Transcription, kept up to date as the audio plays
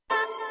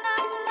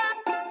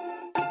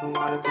A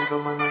lot of things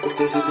on my mind, but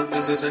this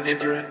isn't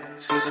ignorant.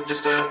 This isn't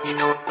just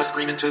a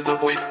scream into the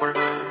void or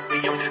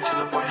a yelling into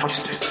the void. How'd you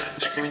say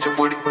that? Scream into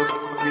void, but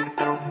I mean,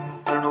 I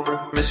don't know,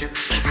 bro. Miss you. A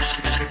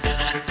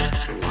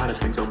lot of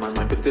things on my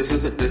mind, but this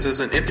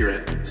isn't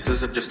ignorant. This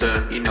isn't just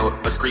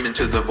a scream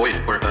into the void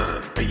or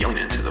a yelling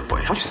into the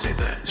void. How'd you say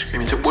that?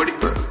 Scream into void,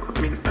 but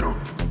I mean, I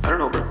don't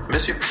know, bro.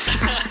 Miss you.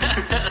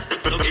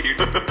 Okay, dude.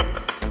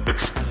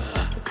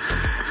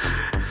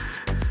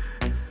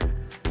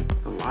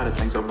 A lot of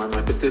things on my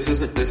mind, but this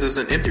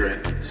isn't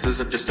ignorant. This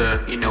isn't just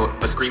a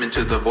scream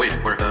into the void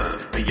or a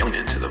yelling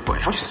into the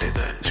void. How'd you say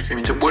that? Scream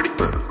into void,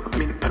 but I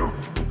mean, I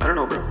don't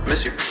know, bro.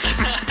 Miss you.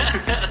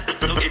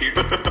 Okay, dude.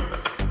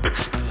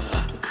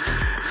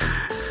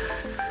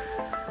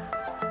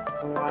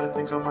 A lot of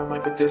things on my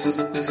mind, but this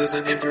isn't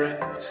ignorant.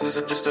 This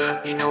isn't just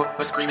a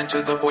scream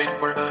into the void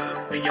or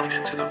a yelling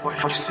into the void.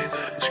 How'd you say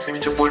that? Scream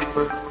into void,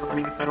 but I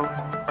mean, I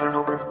don't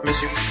know, bro.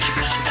 Miss you. A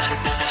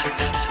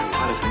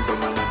lot of things on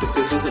my mind, but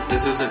this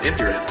isn't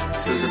ignorant.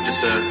 This isn't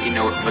just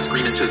a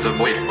scream into the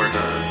void or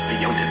a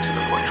yelling into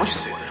the void. How'd you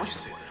say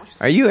that?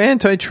 Are you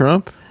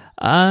anti-Trump?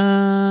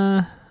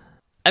 I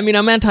mean,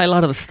 I'm anti a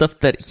lot of the stuff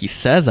that he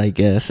says, I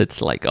guess.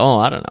 It's like,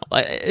 I don't know.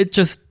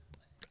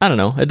 I don't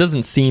know. It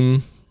doesn't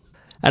seem...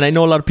 And I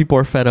know a lot of people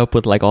are fed up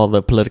with like all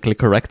the politically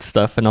correct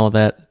stuff and all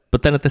that.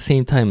 But then at the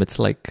same time, it's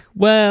like,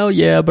 well,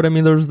 yeah, but I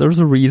mean, there's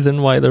a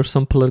reason why there's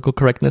some political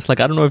correctness. Like,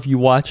 I don't know if you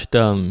watched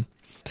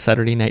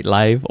Saturday Night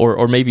Live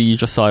or maybe you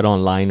just saw it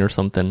online or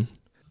something.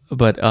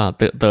 But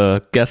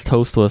the guest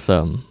host was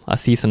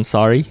Aziz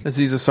Ansari.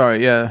 Aziz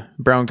Ansari, yeah.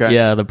 Brown guy.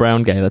 Yeah, the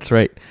brown guy, that's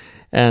right.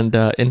 And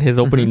in his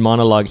opening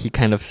monologue, he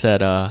kind of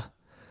said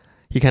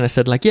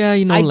like, yeah,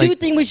 you know, I like... do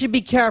think we should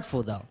be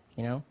careful, though,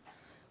 you know?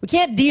 We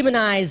can't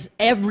demonize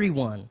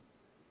everyone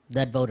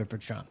that voted for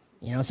Trump.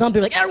 You know, some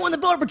people are like, everyone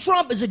that voted for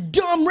Trump is a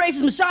dumb,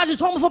 racist,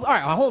 misogynist, homophobe. All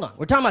right, hold on.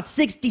 We're talking about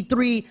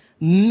 63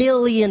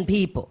 million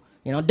people.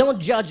 You know, don't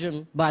judge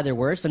them by their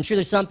worst. I'm sure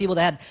there's some people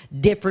that had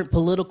different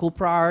political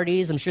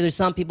priorities. I'm sure there's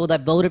some people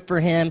that voted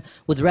for him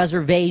with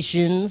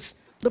reservations.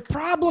 The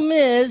problem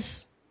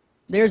is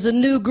there's a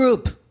new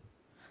group.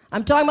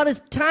 I'm talking about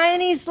this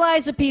tiny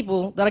slice of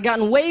people that have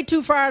gotten way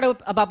too fired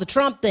up about the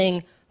Trump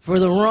thing for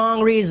the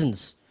wrong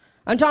reasons.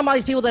 I'm talking about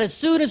these people that as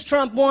soon as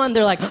Trump won,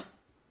 they're like,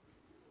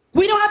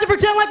 we don't have to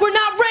pretend like we're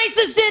not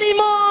racist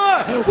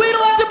anymore. We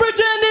don't have to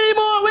pretend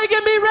anymore. We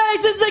can be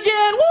racist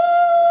again. Woo!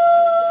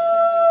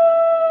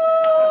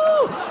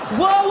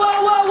 Whoa,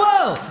 whoa, whoa,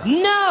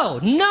 whoa.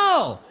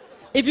 No.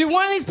 If you're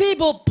one of these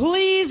people,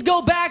 please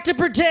go back to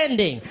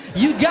pretending.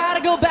 You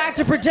gotta go back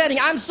to pretending.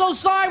 I'm so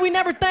sorry we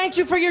never thanked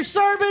you for your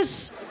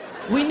service.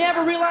 We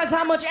never realized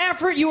how much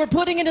effort you were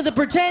putting into the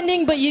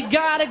pretending, but you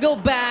gotta go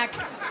back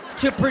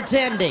to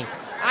pretending.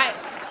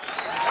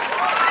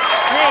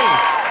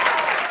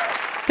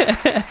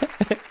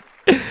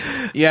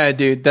 Yeah,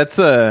 dude, I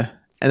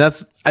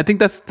think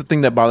that's the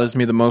thing that bothers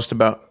me the most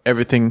about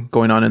everything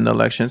going on in the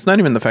election. It's not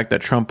even the fact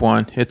that Trump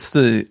won. It's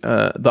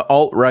the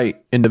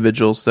alt-right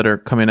individuals that are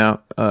coming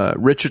out.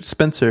 Richard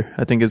Spencer,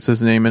 I think is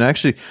his name, and I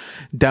actually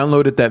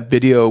downloaded that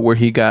video where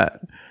he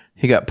got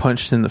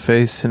punched in the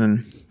face,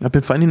 and I've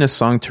been finding a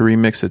song to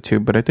remix it to,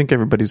 but I think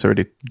everybody's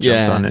already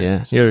jumped on it.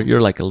 Yeah, so. You're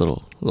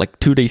like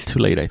 2 days too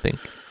late, I think.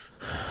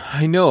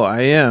 I know,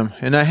 I am.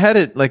 And I had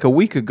it like a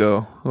week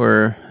ago,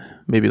 or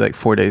maybe like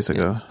 4 days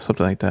ago,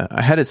 something like that.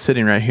 I had it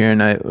sitting right here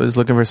and I was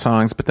looking for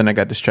songs, but then I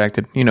got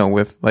distracted, you know,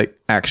 with like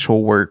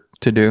actual work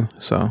to do,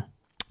 so.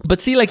 But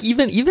see, like,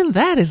 even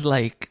that is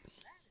like,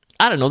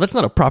 I don't know, that's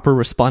not a proper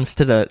response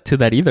to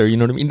that either, you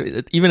know what I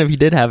mean? Even if he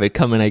did have it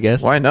coming, I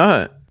guess. Why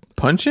not?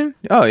 Punching?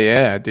 Oh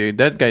yeah, dude.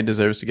 That guy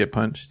deserves to get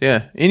punched.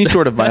 Yeah. Any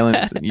sort of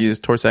violence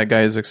used towards that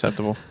guy is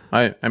acceptable.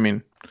 I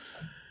mean,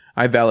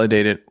 I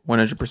validate it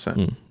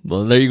 100%.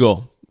 Well, there you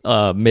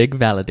go. Mig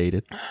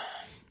validated.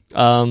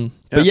 But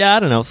yeah, I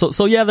don't know.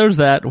 So yeah, there's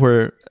that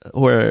where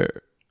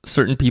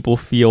certain people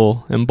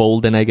feel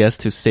emboldened, I guess,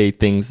 to say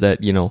things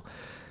that, you know,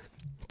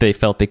 they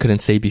felt they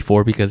couldn't say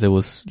before because it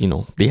was, you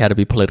know, they had to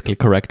be politically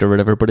correct or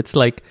whatever. But it's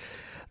like,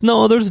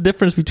 no, there's a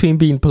difference between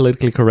being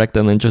politically correct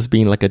and then just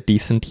being like a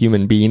decent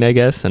human being, I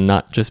guess, and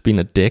not just being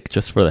a dick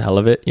just for the hell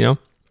of it, you know?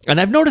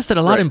 And I've noticed that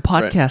a lot in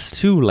podcasts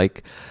too,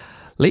 like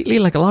lately,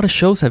 like a lot of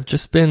shows have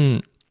just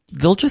been,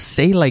 they'll just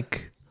say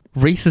like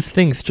racist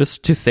things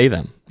just to say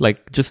them,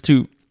 like just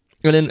to,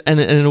 and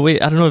in a way,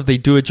 I don't know if they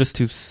do it just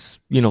to,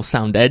 you know,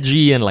 sound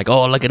edgy and like,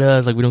 oh, look at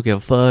us, like we don't give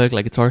a fuck,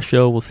 like it's our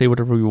show, we'll say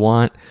whatever we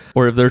want,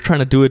 or if they're trying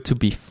to do it to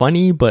be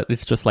funny, but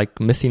it's just like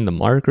missing the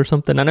mark or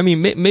something. And I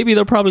mean, maybe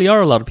there probably are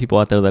a lot of people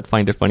out there that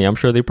find it funny. I'm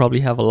sure they probably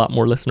have a lot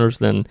more listeners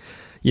than,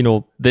 you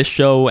know, this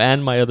show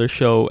and my other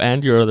show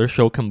and your other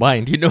show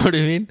combined. You know what I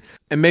mean?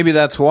 And maybe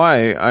that's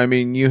why. I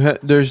mean,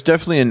 there's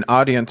definitely an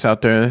audience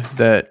out there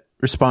that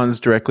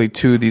responds directly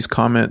to these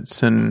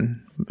comments, and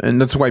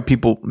that's why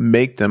people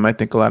make them, I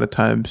think, a lot of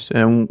times.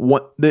 And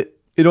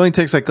it only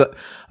takes like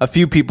a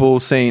few people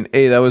saying,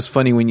 hey, that was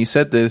funny when you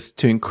said this,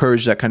 to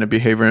encourage that kind of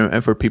behavior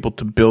and for people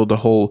to build a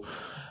whole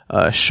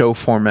show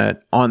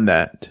format on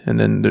that. And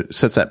then it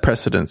sets that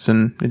precedence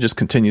and it just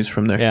continues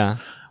from there. Yeah.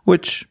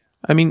 Which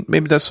I mean,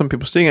 maybe that's some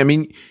people's thing. I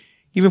mean,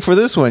 even for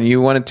this one, you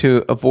wanted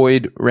to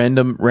avoid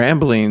random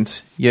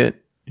ramblings, yet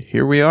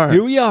here we are.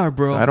 Here we are,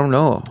 bro. I don't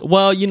know.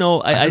 Well, you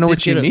know, I don't know did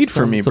what you get need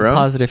from me, some bro.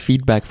 positive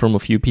feedback from a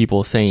few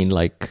people saying,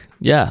 like,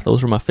 yeah,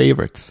 those were my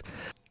favorites.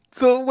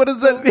 So what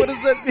does that mean?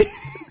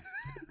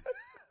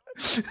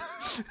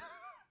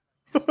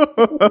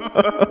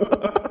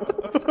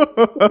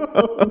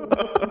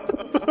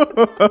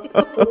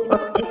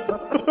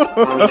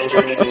 We've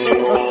entered this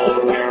new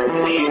world where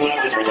the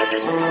leftist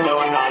protesters know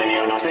I'm not a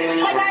neo-Nazi.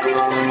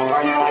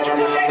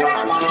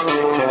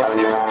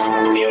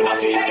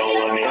 Neo-Nazis don't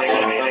love me.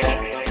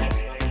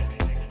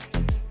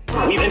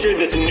 We've entered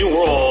this new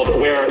world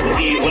where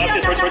the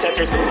leftist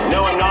protesters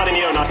know I'm not a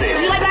neo-Nazi.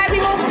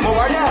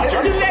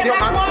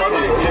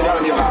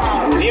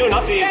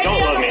 Neo-Nazis don't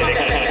love me.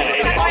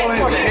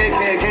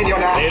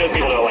 They those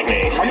people don't like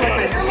me. Are you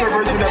like the sister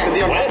version of the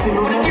neo-Nazi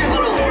movement?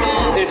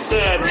 It's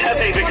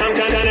Pepe's become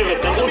kind of a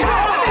symbol.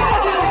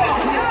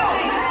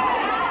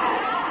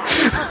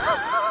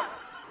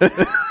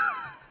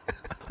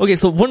 Okay,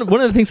 so one of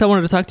the things I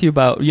wanted to talk to you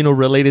about, you know,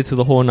 related to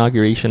the whole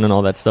inauguration and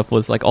all that stuff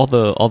was like all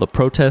the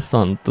protests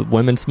on the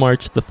Women's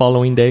March the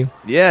following day.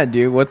 Yeah,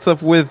 dude. What's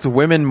up with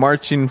women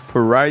marching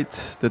for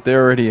rights that they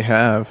already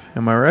have?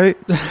 Am I right?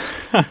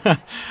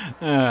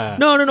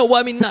 No. Well,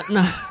 I mean,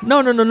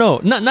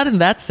 no. Not in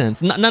that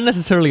sense. Not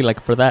necessarily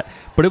like for that,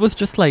 but it was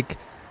just like,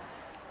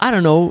 I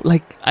don't know.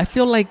 Like I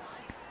feel like,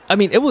 I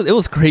mean, it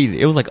was crazy.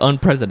 It was like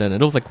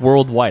unprecedented. It was like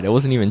worldwide. It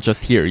wasn't even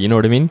just here. You know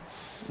what I mean?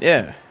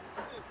 Yeah.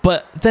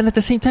 But then at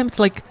the same time, it's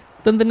like,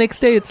 then the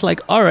next day, it's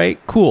like, all right,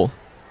 cool.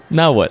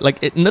 Now what?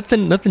 Like,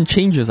 nothing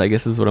changes, I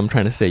guess is what I'm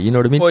trying to say. You know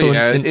what I mean? Well, So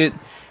yeah,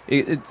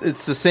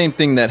 it's the same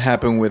thing that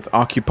happened with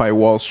Occupy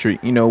Wall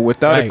Street. You know,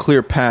 without a Right.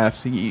 clear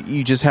path,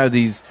 you just have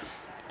these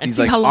and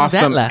see like how long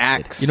awesome that lasted.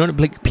 acts. You know,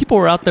 like people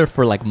were out there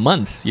for like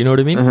months. You know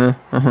what I mean?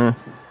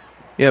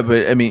 Yeah,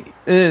 but I mean,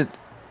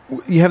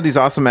 you have these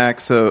awesome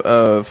acts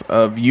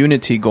of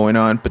unity going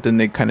on, but then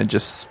they kind of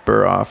just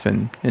spur off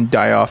and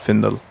die off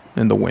in the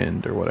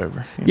wind or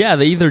whatever. Yeah,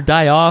 they either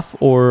die off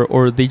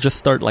or they just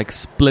start like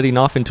splitting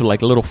off into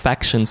like little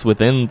factions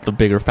within the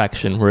bigger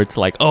faction where it's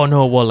like, oh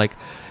no, well, like,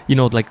 you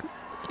know, like,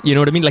 you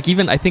know what I mean? Like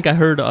even, I think I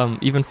heard,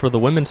 even for the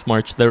Women's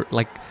March, there,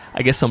 like,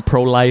 I guess some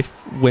pro-life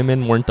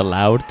women weren't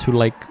allowed to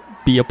like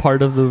be a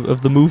part of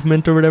the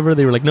movement or whatever.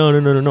 They were like,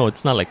 no,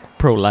 it's not like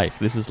pro-life.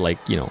 This is like,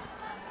 you know,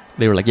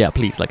 they were like, yeah,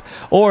 please. Like,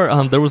 or,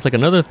 there was like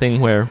another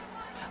thing where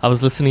I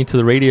was listening to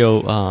the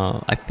radio,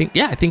 I think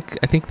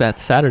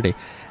that's Saturday.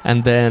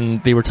 And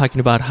then they were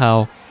talking about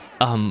how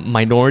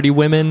minority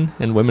women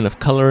and women of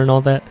color and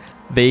all that,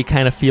 they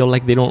kind of feel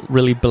like they don't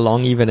really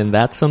belong even in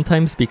that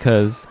sometimes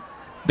because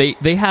they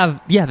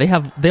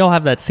all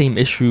have that same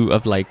issue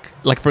of like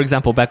for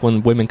example, back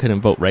when women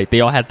couldn't vote, right?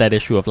 They all had that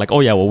issue of like, oh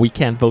yeah, well, we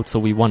can't vote, so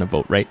we want to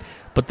vote, right?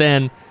 But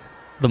then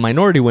the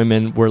minority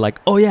women were like,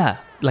 oh yeah,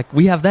 like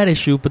we have that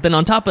issue, but then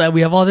on top of that,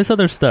 we have all this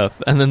other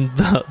stuff. And then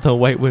the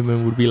white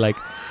women would be like,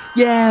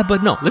 yeah,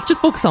 but no, let's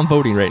just focus on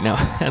voting right now.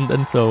 And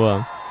then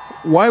so...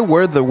 Why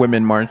were the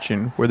women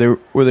marching? Were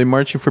they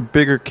marching for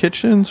bigger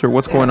kitchens or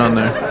what's going on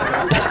there?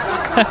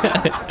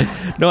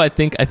 No, I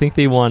think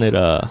they wanted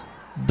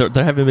there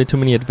haven't been too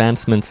many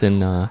advancements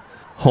in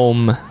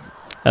home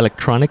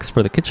electronics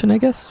for the kitchen, I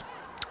guess.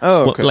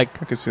 Oh, okay. Well, like,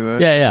 I can see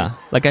that. Yeah.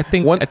 Like I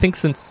think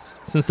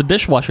since the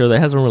dishwasher, there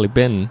hasn't really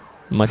been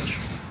much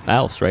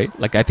else, right?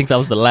 Like I think that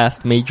was the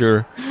last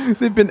major.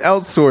 They've been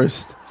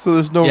outsourced, so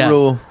there's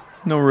no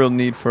real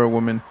need for a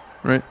woman,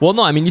 right? Well,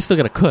 no, I mean you still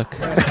gotta cook.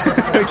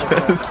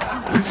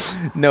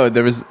 No, what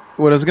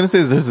I was going to say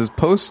is there's this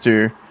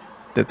poster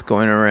that's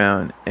going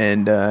around,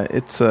 and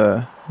it's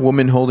a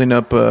woman holding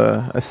up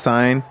a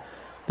sign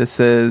that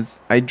says,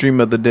 I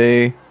dream of the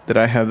day that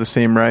I have the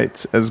same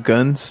rights as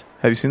guns.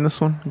 Have you seen this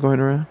one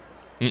going around?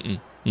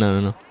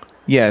 No.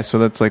 Yeah, so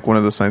that's like one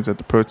of the signs at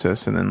the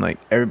protest, and then like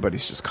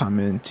everybody's just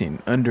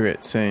commenting under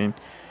it saying,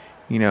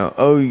 you know,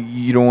 oh,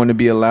 you don't want to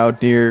be allowed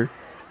near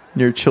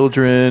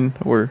children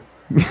or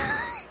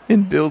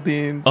in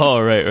buildings.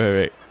 Oh,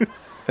 right.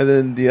 And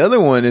then the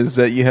other one is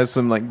that you have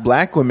some like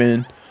black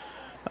women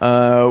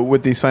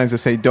with these signs that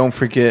say, don't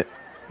forget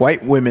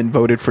white women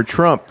voted for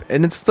Trump.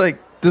 And it's like,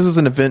 this is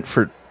an event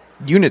for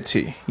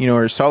unity, you know,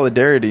 or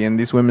solidarity. And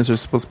these women are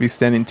supposed to be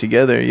standing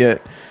together.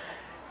 Yet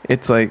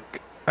it's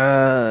like,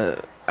 how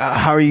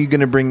are you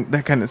going to bring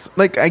that kind of,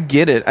 like, I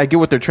get it. I get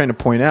what they're trying to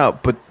point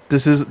out. But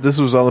this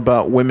was all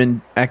about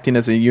women acting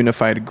as a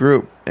unified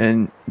group.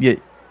 And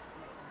yet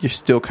you're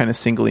still kind of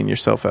singling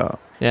yourself out.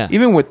 Yeah.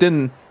 Even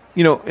within...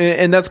 You know,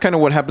 and that's kind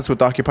of what happens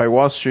with Occupy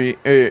Wall Street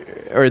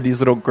or these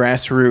little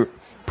grassroots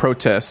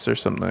protests or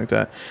something like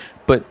that.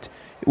 But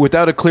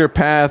without a clear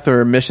path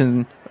or a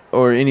mission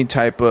or any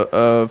type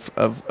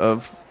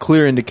of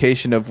clear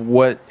indication of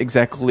what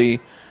exactly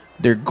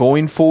they're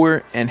going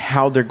for and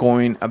how they're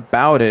going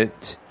about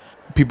it,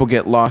 people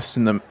get lost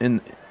in the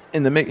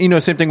you know,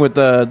 same thing with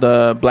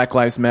the Black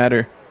Lives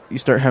Matter. You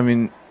start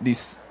having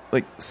these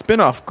like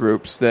spin-off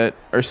groups that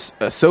are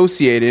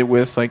associated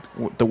with like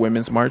the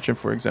Women's March, and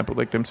for example,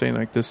 like them saying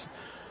like this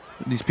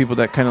these people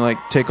that kind of like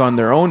take on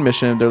their own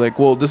mission, and they're like,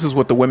 well, this is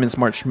what the Women's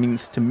March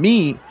means to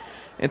me.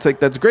 It's like,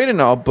 that's great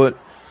and all, but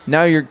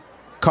now you're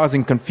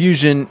causing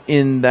confusion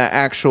in the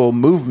actual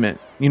movement.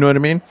 You know what I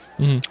mean?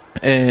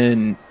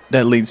 And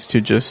that leads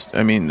to just,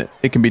 I mean,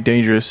 it can be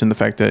dangerous in the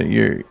fact that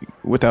you're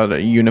without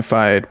a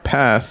unified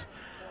path.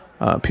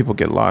 People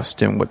get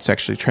lost in what's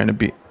actually trying to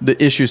be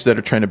the issues that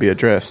are trying to be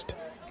addressed.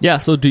 Yeah.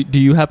 So do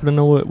you happen to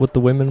know what the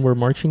women were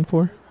marching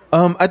for?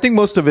 I think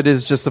most of it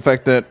is just the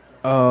fact that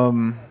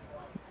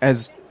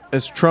as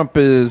Trump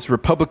is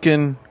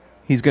Republican,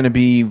 he's going to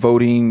be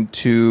voting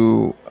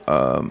to,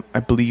 I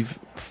believe,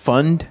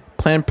 fund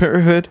Planned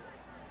Parenthood.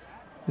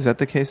 Is that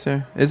the case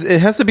there? It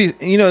has to be,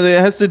 you know, it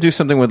has to do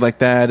something with like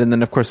that. And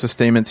then, of course, the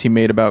statements he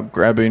made about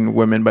grabbing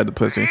women by the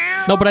pussy.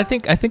 No, but I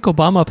think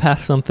Obama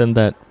passed something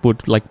that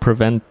would like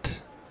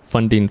prevent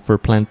funding for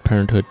Planned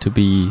Parenthood to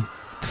be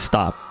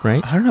stopped,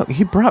 right? I don't know.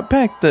 He brought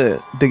back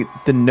the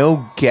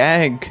no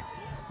gag.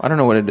 I don't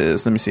know what it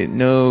is. Let me see.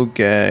 No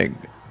gag.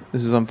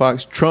 This is on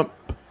Fox. Trump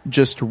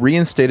just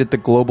reinstated the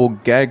global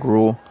gag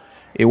rule.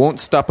 It won't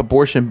stop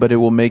abortion, but it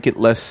will make it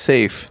less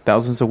safe.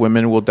 Thousands of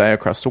women will die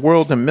across the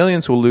world, and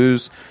millions will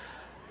lose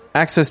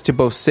access to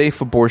both safe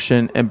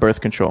abortion and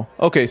birth control.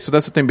 Okay, so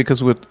that's the thing,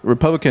 because with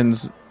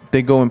Republicans,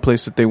 they go in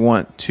place that they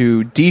want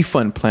to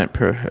defund Planned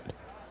Parenthood.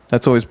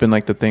 That's always been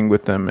like the thing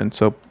with them. And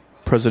so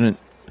President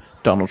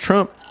Donald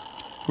Trump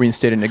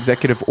reinstated an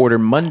executive order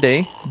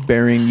Monday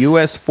barring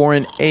U.S.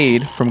 foreign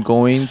aid from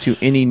going to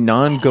any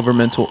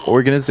non-governmental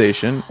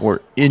organization,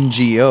 or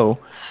NGO,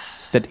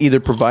 that either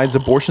provides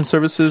abortion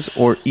services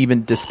or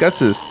even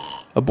discusses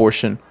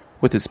abortion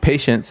with its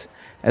patients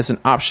as an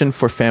option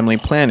for family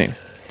planning.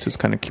 So it's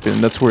kind of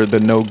keeping, that's where the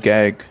no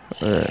gag,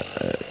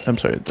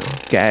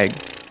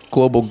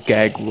 global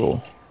gag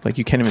rule, like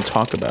you can't even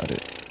talk about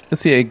it.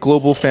 Let's see, a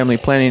global family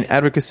planning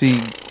advocacy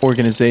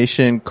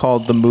organization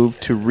called the move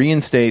to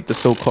reinstate the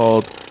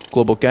so-called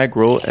global gag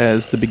rule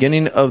as the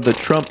beginning of the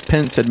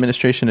Trump-Pence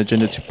administration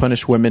agenda to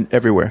punish women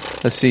everywhere.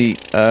 Let's see,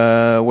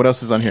 what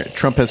else is on here?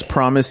 Trump has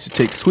promised to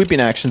take sweeping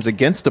actions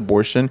against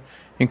abortion,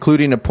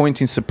 including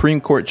appointing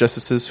Supreme Court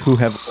justices who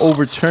have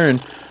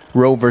overturned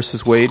Roe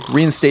versus Wade.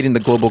 Reinstating the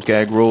global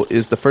gag rule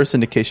is the first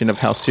indication of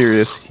how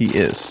serious he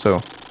is.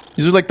 So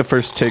these are like the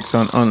first takes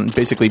on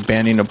basically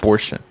banning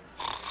abortion.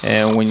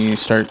 And when you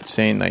start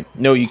saying like,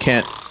 no, you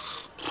can't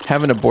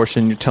have an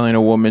abortion, you're telling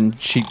a woman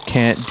she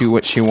can't do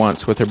what she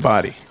wants with her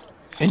body.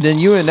 And then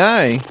you and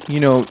I, you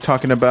know,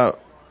 talking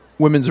about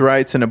women's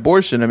rights and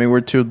abortion. I mean,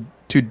 we're two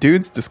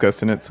dudes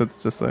discussing it, so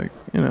it's just like,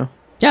 you know.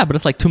 Yeah, but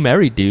it's like two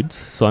married dudes.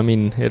 So I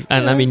mean,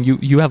 I mean,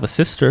 you have a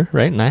sister,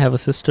 right? And I have a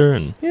sister,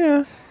 and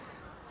yeah,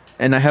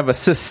 and I have a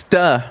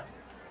sister.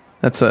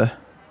 It's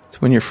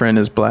when your friend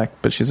is black,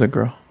 but she's a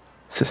girl.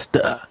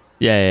 Sister.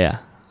 Yeah,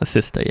 a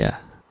sister. Yeah.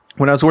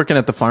 When I was working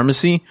at the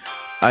pharmacy,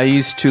 I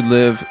used to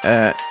live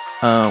at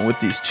with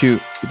these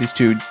two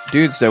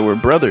dudes that were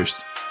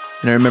brothers.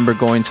 And I remember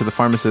going to the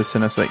pharmacist,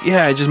 and I was like,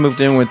 "Yeah, I just moved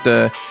in with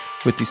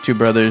these two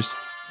brothers.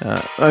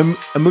 I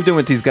moved in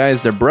with these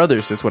guys. They're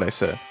brothers," is what I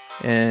said.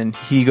 And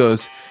he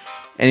was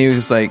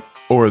like,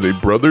 "Or are they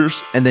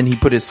brothers?" And then he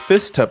put his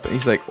fist up, and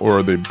he's like, "Or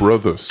are they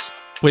brothers?"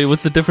 Wait,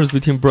 what's the difference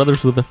between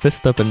brothers with a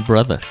fist up and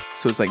brothers?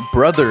 So it's like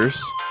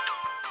brothers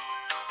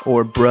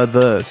or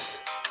brothers.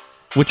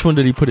 Which one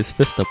did he put his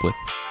fist up with?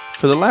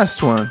 For the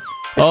last one.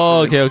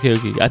 Oh, okay.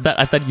 I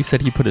thought you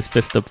said he put his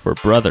fist up for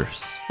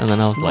brothers, and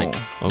then I was like,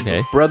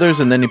 okay, brothers,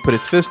 and then he put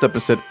his fist up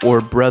and said, "Or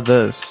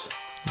brothers,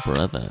 or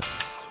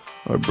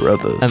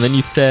brothers," and then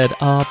you said,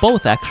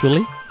 both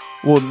actually.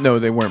 Well, no,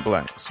 they weren't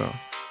black, so.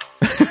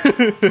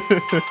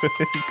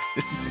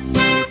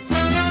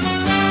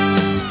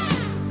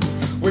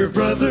 We're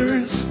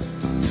brothers.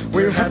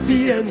 We're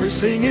happy and we're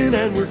singing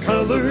and we're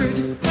colored.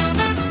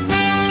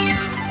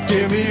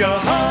 Give me a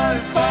high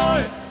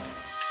five.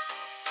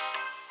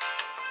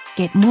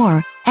 Get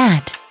more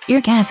at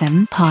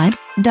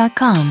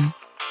eargasmpod.com.